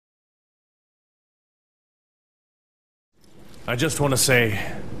I just want to say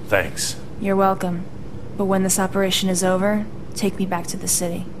thanks. You're welcome. But when this operation is over, take me back to the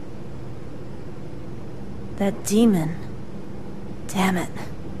city. That demon. Damn it.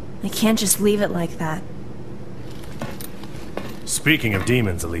 I can't just leave it like that. Speaking of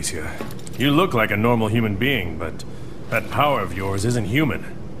demons, Alicia, you look like a normal human being, but that power of yours isn't human.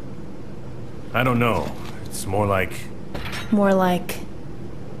 I don't know. It's more like... More like...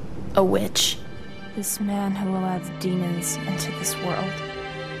 a witch. This man who allowed demons into this world.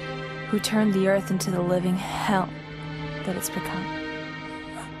 Who turned the earth into the living hell that it's become.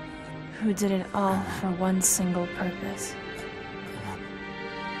 Who did it all for one single purpose.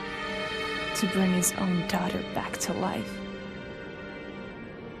 To bring his own daughter back to life.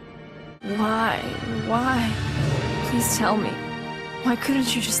 Why? Why? Please tell me. Why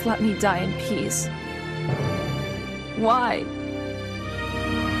couldn't you just let me die in peace? Why?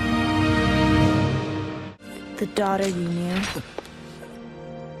 The daughter you knew,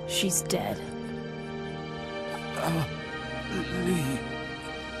 she's dead.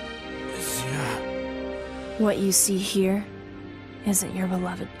 Alicia. What you see here isn't your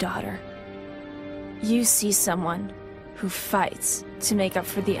beloved daughter. You see someone who fights to make up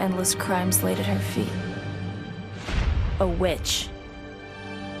for the endless crimes laid at her feet. A witch.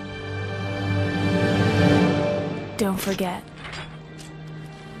 Don't forget.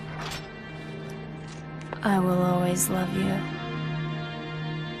 I will always love you.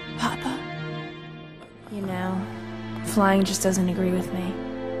 Papa? You know, flying just doesn't agree with me.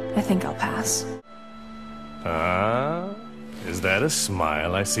 I think I'll pass. Is that a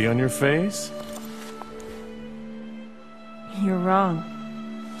smile I see on your face? You're wrong.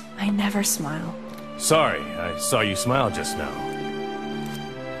 I never smile. Sorry, I saw you smile just now.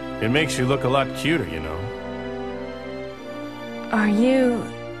 It makes you look a lot cuter, you know. Are you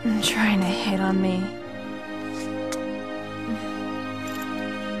trying to hit on me?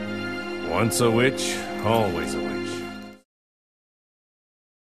 Once a witch, always a witch.